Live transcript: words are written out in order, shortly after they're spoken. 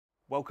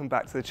Welcome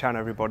back to the channel,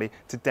 everybody.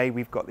 Today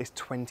we've got this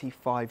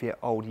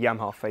 25-year-old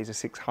Yamaha Fazer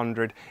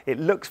 600. It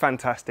looks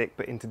fantastic,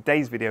 but in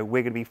today's video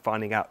we're going to be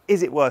finding out,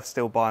 is it worth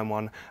still buying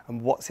one,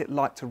 and what's it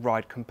like to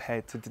ride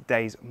compared to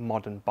today's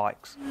modern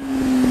bikes.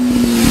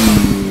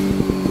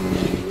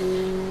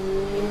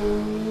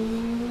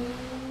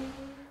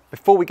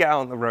 Before we get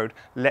out on the road,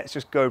 let's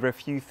just go over a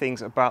few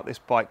things about this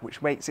bike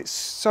which makes it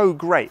so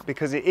great,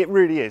 because it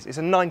really is. It's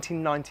a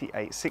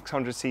 1998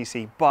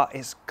 600cc, but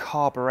it's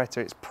carburettor.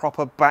 It's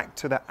proper back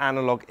to the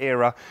analog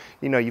era.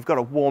 You know, you've got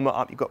to warm it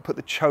up, you've got to put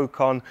the choke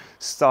on,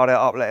 start it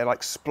up, let it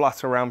like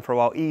splutter around for a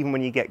while. Even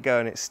when you get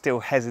going, it's still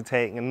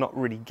hesitating and not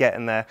really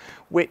getting there,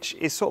 which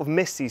is sort of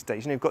missed these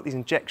days. You know, you've got these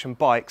injection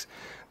bikes,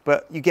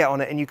 but you get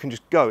on it and you can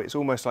just go. It's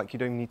almost like you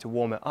don't need to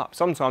warm it up.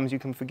 Sometimes you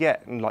can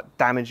forget and like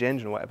damage the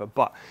engine or whatever,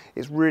 but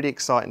it's really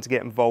exciting to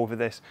get involved with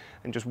this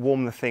and just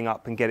warm the thing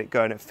up and get it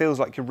going. It feels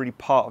like you're really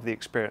part of the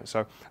experience.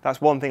 So that's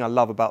one thing I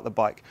love about the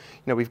bike.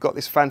 You know, we've got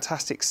this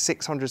fantastic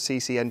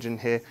 600cc engine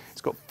here.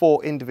 It's got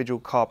 4 individual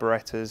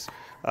carburetors.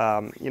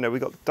 You know, we've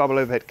got the double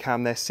overhead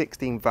cam there,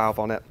 16 valve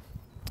on it.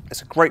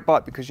 It's a great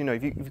bike because, you know,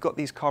 if you've got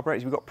these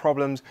carburetors, you've got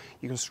problems,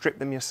 you can strip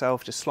them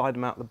yourself, just slide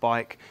them out the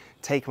bike,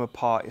 take them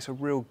apart. It's a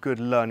real good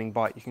learning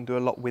bike. You can do a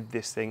lot with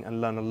this thing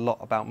and learn a lot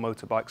about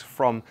motorbikes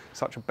from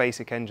such a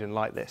basic engine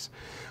like this.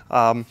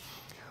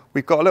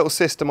 We've got a little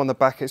system on the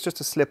back. It's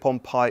just a slip-on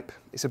pipe.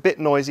 It's a bit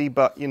noisy,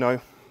 but, you know,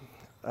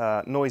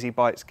 noisy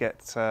bikes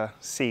get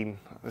seen,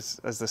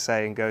 as the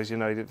saying goes. You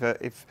know,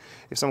 if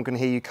someone can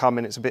hear you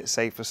coming, it's a bit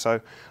safer.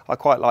 So I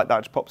quite like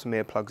that. Just pop some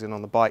earplugs in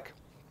on the bike.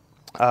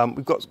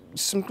 We've got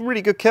some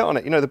really good kit on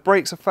it. You know, the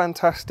brakes are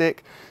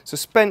fantastic,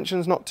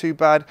 suspension's not too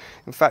bad.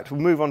 In fact,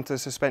 we'll move on to the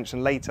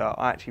suspension later.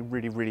 I actually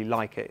really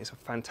like it. It's a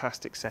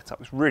fantastic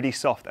setup. It's really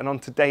soft, and on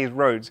today's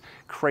roads,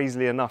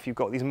 crazily enough, you've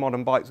got these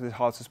modern bikes with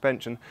hard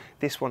suspension.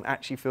 This one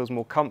actually feels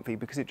more comfy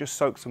because it just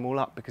soaks them all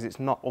up, because it's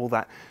not all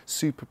that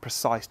super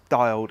precise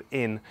dialed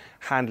in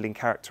handling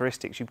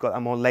characteristics. You've got a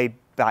more laid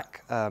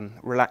back,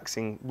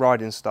 relaxing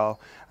riding style,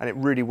 and it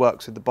really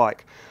works with the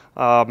bike.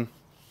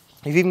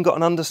 You've even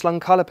got an underslung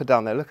caliper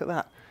down there. Look at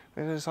that.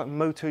 It's like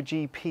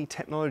MotoGP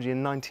technology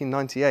in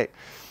 1998.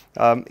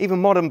 Even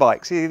modern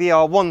bikes, the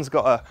R1's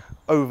got a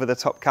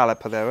over-the-top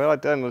caliper there. I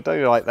don't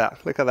like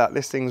that. Look at that.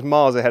 This thing's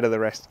miles ahead of the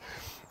rest.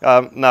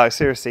 No,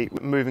 seriously,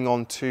 moving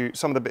on to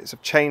some of the bits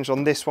of change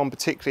on this one,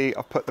 particularly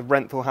I've put the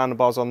Renthal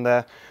handlebars on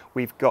there.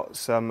 We've got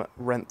some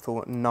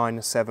Renthal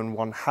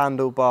 971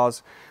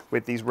 handlebars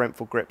with these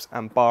Renthal grips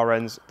and bar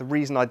ends. The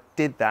reason I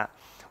did that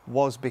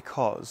was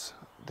because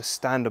the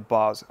standard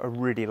bars are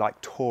really like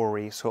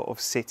Tory sort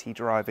of city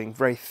driving,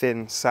 very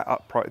thin, sat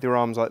upright with your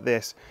arms like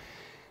this.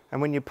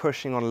 And when you're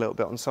pushing on a little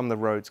bit on some of the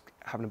roads,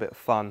 having a bit of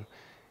fun,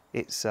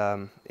 it's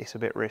a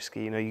bit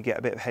risky. You know, you get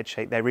a bit of head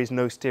shake. There is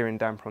no steering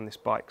damper on this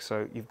bike,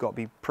 so you've got to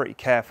be pretty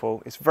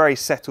careful. It's a very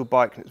settled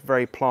bike and it's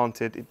very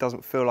planted. It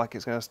doesn't feel like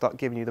it's going to start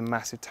giving you the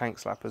massive tank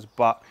slappers,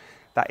 but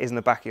that is in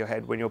the back of your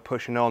head when you're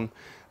pushing on,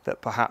 that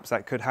perhaps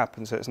that could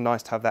happen. So it's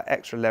nice to have that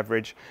extra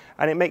leverage,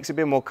 and it makes it a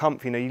bit more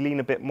comfy. You know, you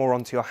lean a bit more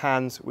onto your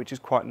hands, which is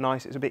quite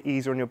nice. It's a bit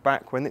easier on your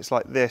back when it's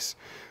like this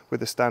with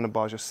the standard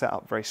bars. You're set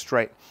up very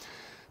straight.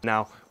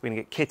 Now we're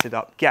gonna get kitted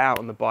up, get out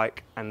on the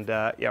bike, and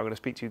yeah, I'm gonna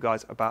speak to you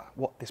guys about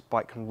what this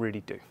bike can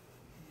really do.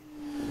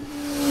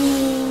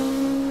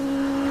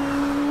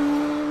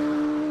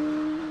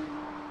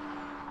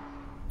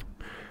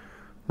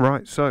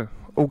 Right, so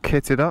all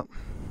kitted up.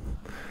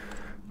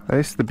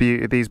 This is the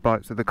beauty of these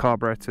bikes with the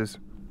carburetors.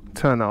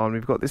 Turn that on,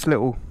 we've got this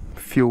little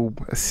fuel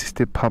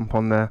assisted pump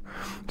on there,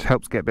 which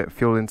helps get a bit of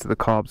fuel into the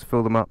carbs,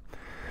 fill them up.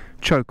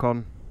 Choke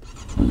on.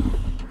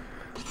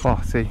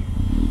 Oh, see.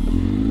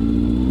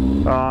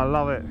 Oh, I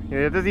love it.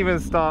 Yeah, it doesn't even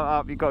start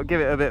up, you've got to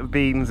give it a bit of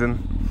beans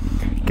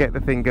and get the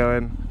thing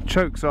going.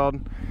 Choke's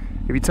on.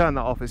 If you turn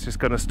that off, it's just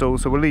going to stall,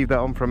 so we'll leave that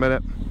on for a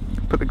minute.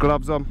 Put the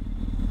gloves on.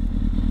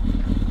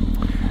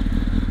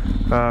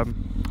 I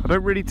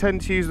don't really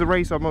tend to use the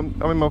race, I'm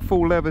in my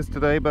full leathers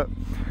today, but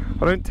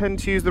I don't tend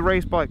to use the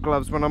race bike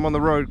gloves when I'm on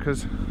the road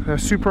because they're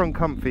super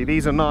uncomfy.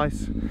 These are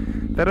nice.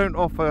 They don't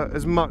offer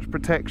as much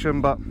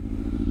protection, but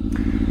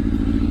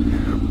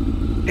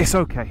it's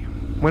okay.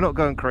 We're not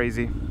going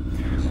crazy.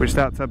 We're just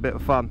out to have a bit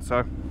of fun.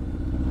 So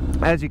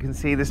as you can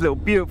see, this little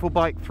beautiful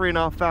bike,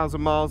 3,500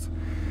 miles.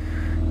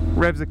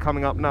 Revs are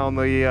coming up now on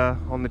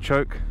the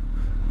choke,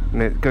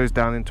 and it goes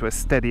down into a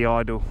steady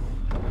idle.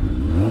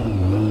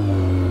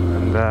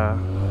 And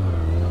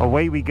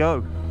away we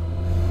go.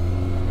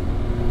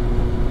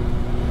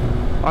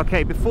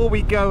 Okay, before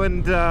we go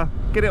and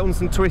get it on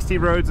some twisty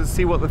roads and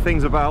see what the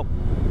thing's about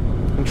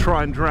and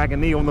try and drag a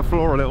knee on the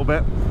floor a little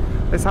bit,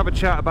 let's have a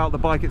chat about the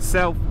bike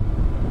itself.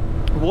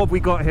 What have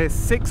we got here?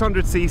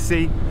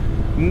 600cc,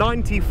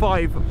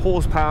 95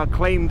 horsepower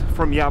claimed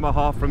from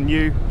Yamaha, from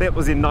new. That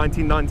was in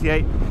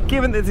 1998.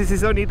 Given that this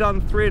is only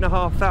done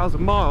 3,500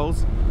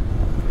 miles,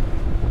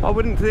 I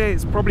wouldn't say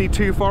it's probably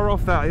too far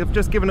off that. I've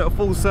just given it a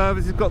full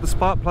service. It's got the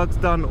spark plugs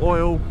done,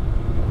 oil,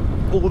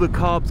 all the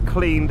carbs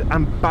cleaned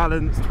and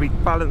balanced. We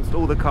balanced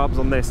all the carbs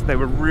on this. They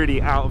were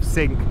really out of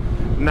sync.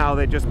 Now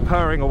they're just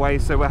purring away,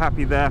 so we're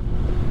happy there.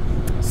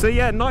 So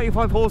yeah,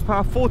 95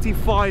 horsepower,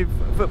 45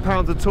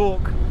 foot-pounds of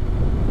torque,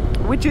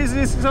 which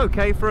is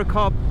okay for a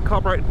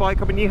carbureted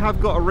bike. I mean, you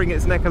have got to wring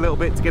its neck a little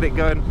bit to get it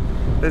going.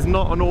 There's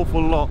not an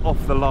awful lot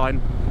off the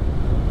line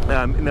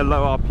in the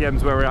low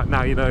RPMs where we're at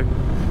now, you know.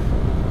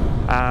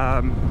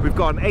 We've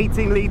got an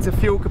 18 litre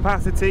fuel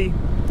capacity,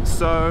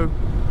 so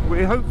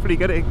we're hopefully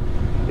getting,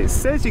 it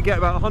says you get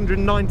about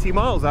 190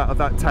 miles out of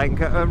that tank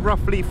at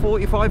roughly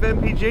 45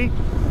 mpg,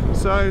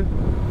 so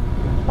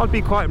I'd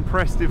be quite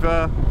impressed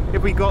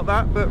if we got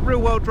that. But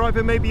real world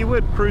driving, maybe you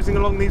would, cruising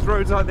along these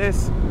roads like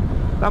this,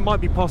 that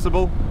might be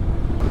possible.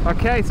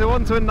 Okay, so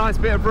onto a nice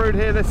bit of road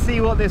here. Let's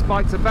see what this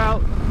bike's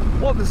about,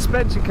 what the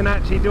suspension can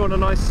actually do on a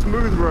nice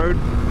smooth road,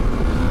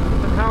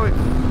 and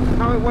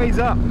how it weighs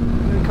up.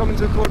 And coming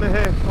to a corner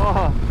here,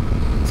 oh,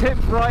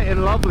 tipped right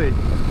in, lovely,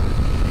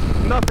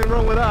 nothing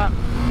wrong with that.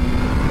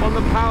 On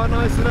the power,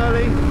 nice and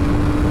early.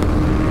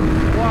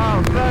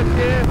 Wow, third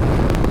gear,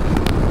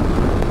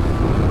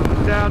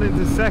 down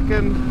into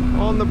second,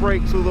 on the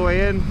brakes all the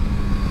way in.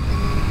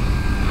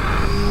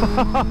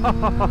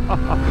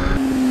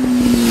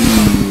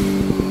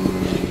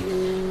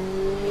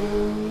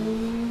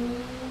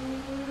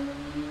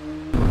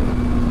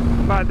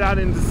 Back down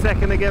into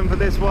second again for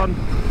this one.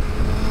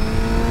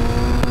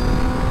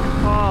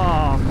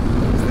 Ah,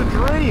 it's the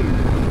dream.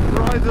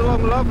 Rides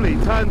along lovely,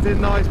 turns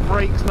in nice,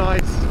 brakes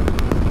nice,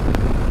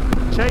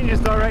 changes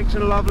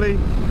direction lovely,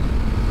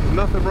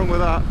 nothing wrong with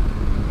that.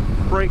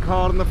 Brake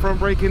hard on the front,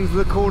 brake into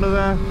the corner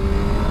there,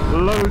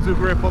 loads of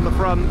grip on the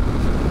front.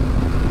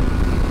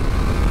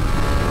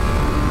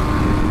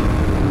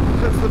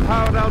 Puts the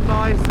power down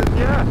nice, and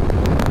yeah,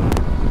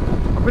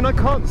 I mean, I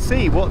can't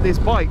see what this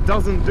bike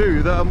doesn't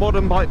do that a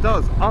modern bike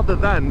does, other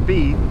than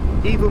be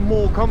even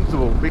more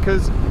comfortable,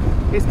 because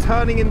it's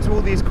turning into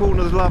all these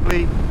corners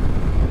lovely,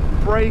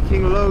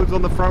 braking loads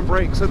on the front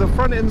brake, so the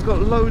front end's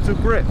got loads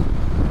of grip.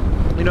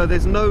 You know,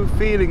 there's no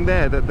feeling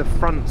there that the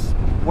front's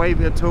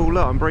waving at all.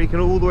 Look, I'm braking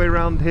all the way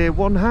around here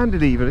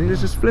one-handed even,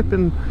 it's just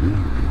flipping,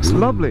 it's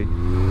lovely.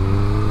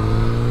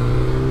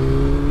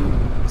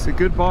 It's a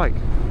good bike.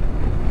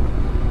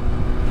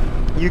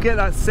 You get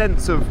that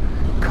sense of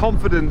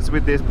confidence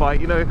with this bike,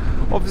 you know.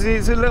 Obviously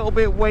it's a little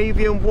bit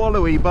wavy and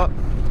wallowy, but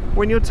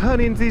when you're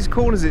turning into these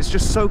corners, it's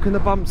just soaking the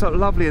bumps up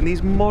lovely. And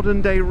these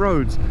modern day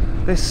roads,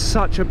 they're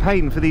such a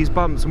pain for these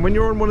bumps, and when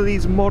you're on one of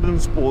these modern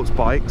sports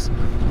bikes,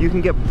 you can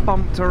get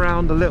bumped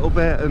around a little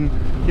bit, and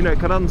you know, it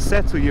can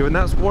unsettle you. And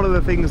that's one of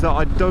the things that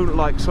I don't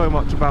like so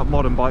much about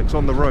modern bikes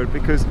on the road,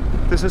 because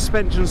the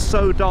suspension's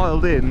so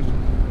dialed in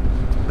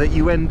that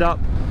you end up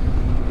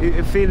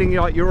feeling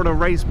like you're on a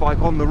race bike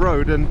on the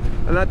road, and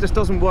that just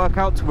doesn't work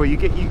out to where you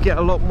get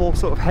a lot more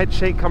sort of head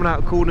shake coming out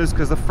of corners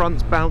because the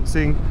front's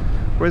bouncing.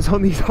 Whereas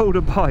on these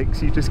older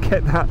bikes, you just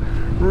get that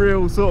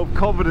real sort of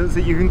confidence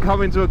that you can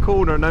come into a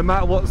corner, and no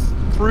matter what's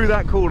through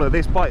that corner,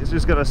 this bike's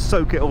just going to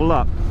soak it all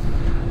up.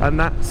 And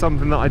that's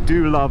something that I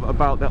do love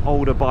about the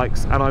older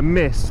bikes, and I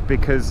miss,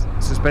 because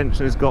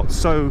suspension has got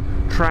so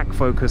track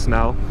focused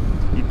now.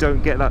 You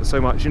don't get that so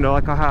much. You know,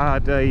 like I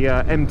had a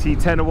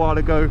MT10 a while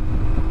ago,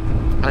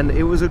 and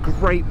it was a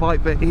great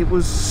bike, but it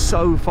was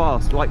so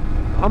fast, like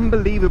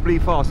unbelievably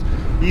fast.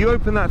 You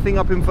open that thing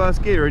up in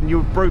first gear and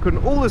you've broken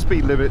all the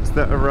speed limits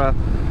that are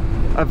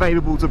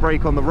available to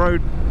brake on the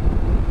road.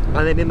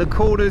 And then in the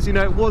corners, you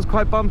know, it was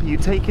quite bumpy. You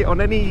take it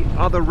on any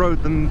other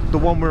road than the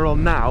one we're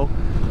on now,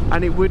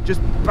 and it would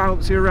just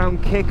bounce you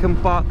around, kick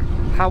and buck.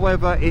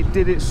 However, it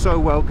did it so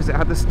well because it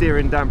had the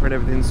steering damper and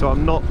everything, so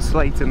I'm not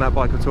slating that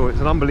bike at all. It's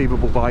an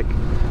unbelievable bike.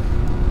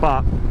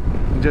 But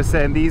I'm just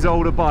saying, these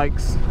older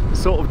bikes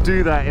sort of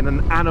do that in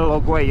an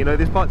analog way. You know,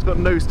 this bike's got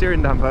no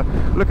steering damper.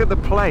 Look at the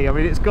play. I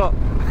mean, it's got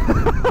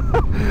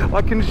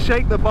I can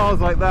shake the bars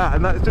like that,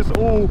 and that's just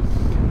all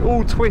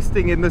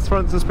twisting in this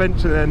front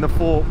suspension and the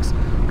forks,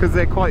 because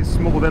they're quite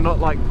small. They're not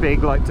like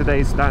big like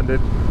today's standard,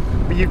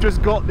 but you've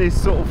just got this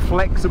sort of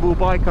flexible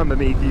bike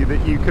underneath you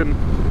that you can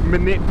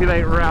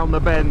manipulate around the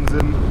bends,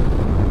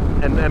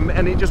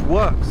 and it just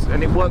works,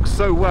 and it works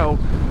so well.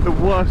 The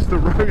worse the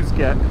roads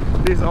get,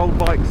 this old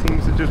bike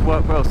seems to just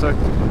work well. So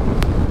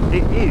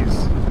it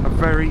is a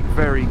very,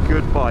 very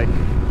good bike.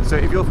 So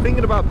if you're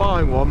thinking about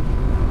buying one,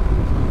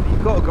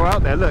 you've got to go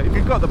out there. Look, if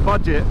you've got the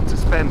budget to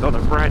spend on a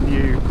brand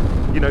new,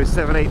 you know,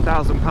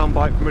 £7,000–8,000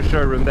 bike from a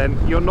showroom, then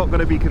you're not going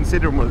to be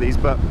considering one of these.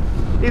 But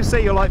if,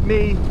 say, you're like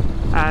me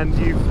and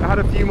you've had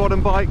a few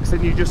modern bikes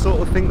and you just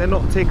sort of think they're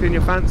not tickling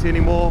your fancy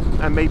anymore,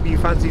 and maybe you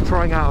fancy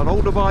trying out an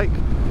older bike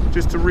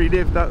just to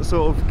relive that,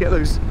 sort of get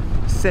those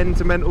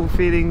sentimental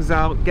feelings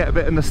out, get a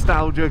bit of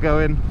nostalgia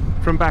going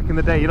from back in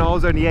the day. You know, I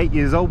was only 8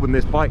 years old when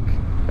this bike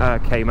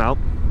came out,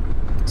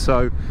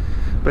 so,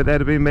 but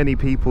there'd have been many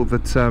people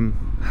that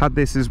had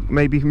this as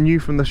maybe new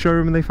from the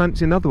showroom and they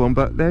fancy another one,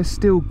 but they're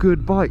still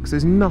good bikes.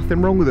 There's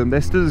nothing wrong with them. They're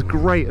still as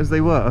great as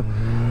they were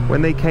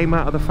when they came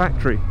out of the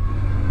factory.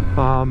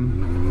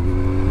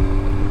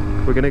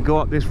 We're going to go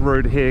up this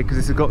road here because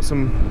this has got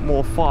some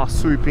more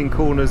fast swooping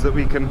corners that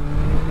we can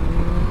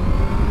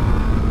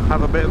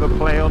have a bit of a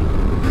play on.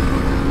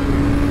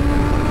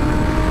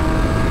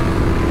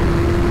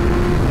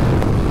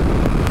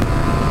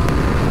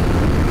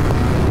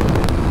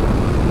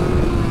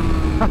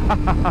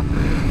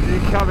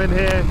 coming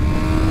here,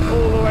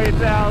 all the way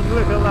down,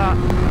 look at that.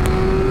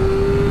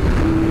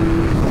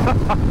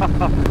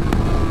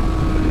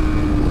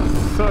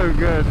 So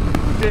good,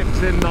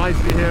 dips in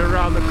nicely here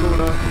around the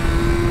corner.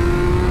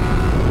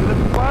 The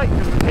bike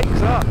just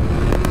picks up.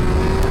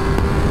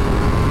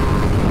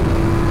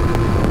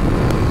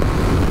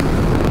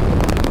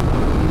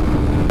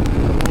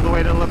 All the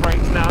way to the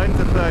brakes now,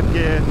 into third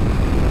gear.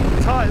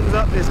 Tightens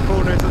up this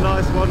corner, it's a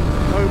nice one,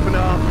 open it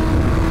up.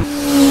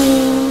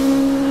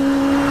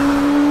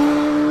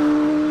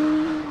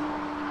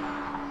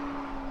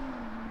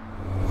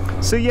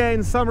 So yeah,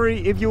 in summary,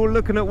 if you're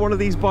looking at one of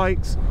these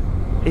bikes,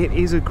 it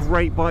is a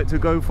great bike to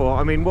go for.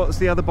 I mean, what's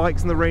the other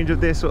bikes in the range of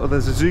this? Sort of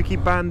the Suzuki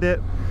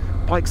Bandit,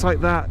 bikes like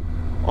that.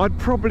 I'd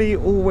probably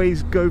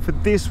always go for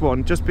this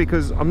one just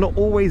because I'm not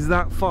always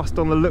that fussed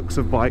on the looks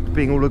of bikes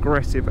being all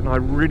aggressive, and I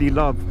really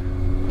love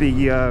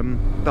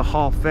the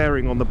half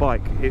fairing on the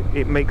bike.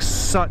 It makes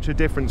such a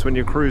difference when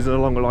you're cruising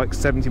along at like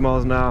 70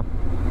 miles an hour.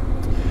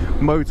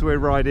 Motorway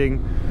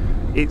riding,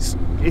 it's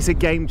a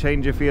game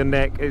changer for your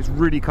neck. It's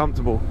really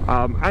comfortable,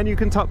 and you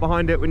can tuck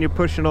behind it when you're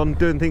pushing on,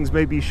 doing things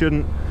maybe you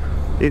shouldn't.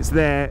 It's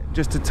there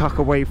just to tuck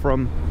away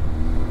from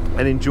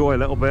and enjoy a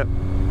little bit,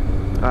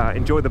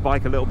 enjoy the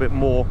bike a little bit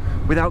more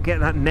without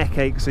getting that neck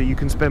ache, so you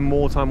can spend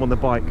more time on the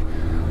bike.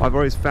 I've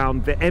always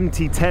found the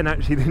MT10,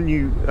 actually the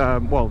new,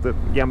 well, the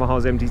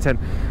Yamaha's MT10,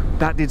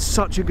 that did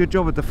such a good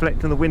job of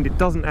deflecting the wind. It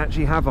doesn't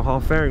actually have a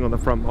half fairing on the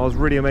front. I was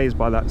really amazed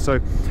by that. So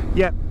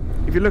yeah,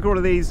 if you look at one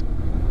of these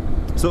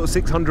sort of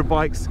 600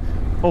 bikes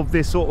of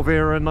this sort of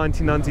era,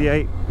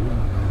 1998,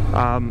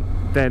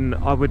 then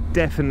I would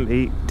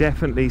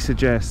definitely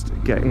suggest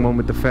getting one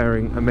with the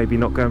fairing and maybe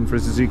not going for a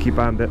Suzuki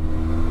Bandit.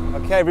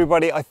 Okay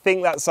everybody, I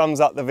think that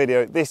sums up the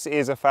video. This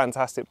is a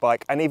fantastic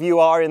bike, and if you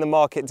are in the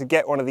market to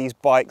get one of these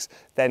bikes,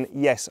 then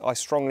yes, I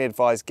strongly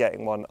advise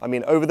getting one. I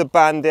mean, over the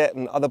Bandit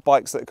and other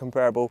bikes that are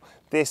comparable,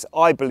 this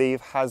I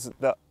believe has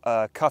the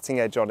cutting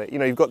edge on it. You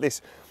know, you've got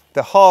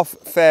the half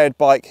faired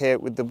bike here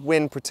with the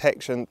wind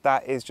protection.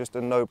 That is just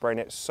a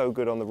no-brainer. It's so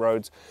good on the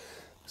roads.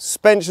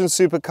 Suspension's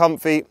super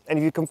comfy, and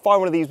if you can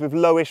find one of these with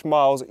lowish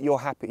miles, you're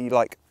happy.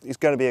 Like, it's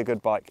going to be a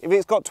good bike. If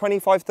it's got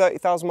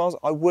 25-30,000 miles,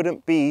 I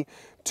wouldn't be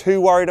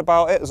too worried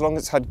about it, as long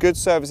as it's had good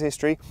service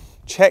history.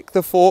 Check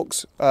the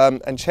forks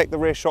and check the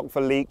rear shock for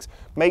leaks.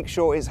 Make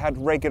sure it's had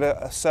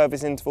regular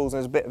service intervals, and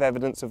there's a bit of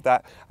evidence of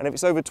that. And if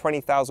it's over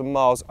 20,000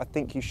 miles, I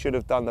think you should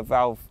have done the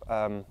valve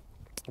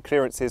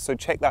clearances, so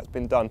check that's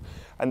been done.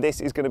 And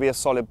this is going to be a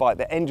solid bike.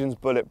 The engine's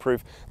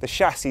bulletproof, the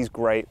chassis is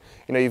great.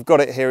 You know, you've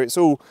got it here, it's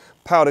all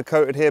powder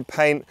coated here,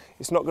 paint.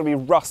 It's not going to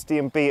be rusty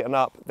and beaten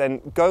up.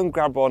 Then go and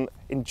grab one,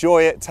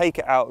 enjoy it, take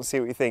it out and see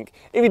what you think.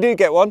 If you do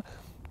get one,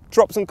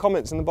 drop some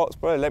comments in the box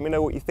below, let me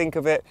know what you think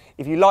of it.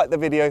 If you like the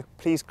video,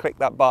 please click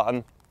that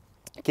button,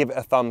 give it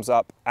a thumbs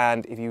up,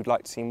 and if you'd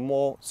like to see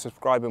more,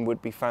 subscribing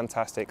would be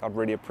fantastic. I'd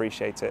really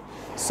appreciate it.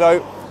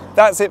 So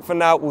that's it for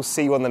now. We'll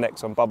see you on the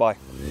next one. Bye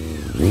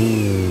bye.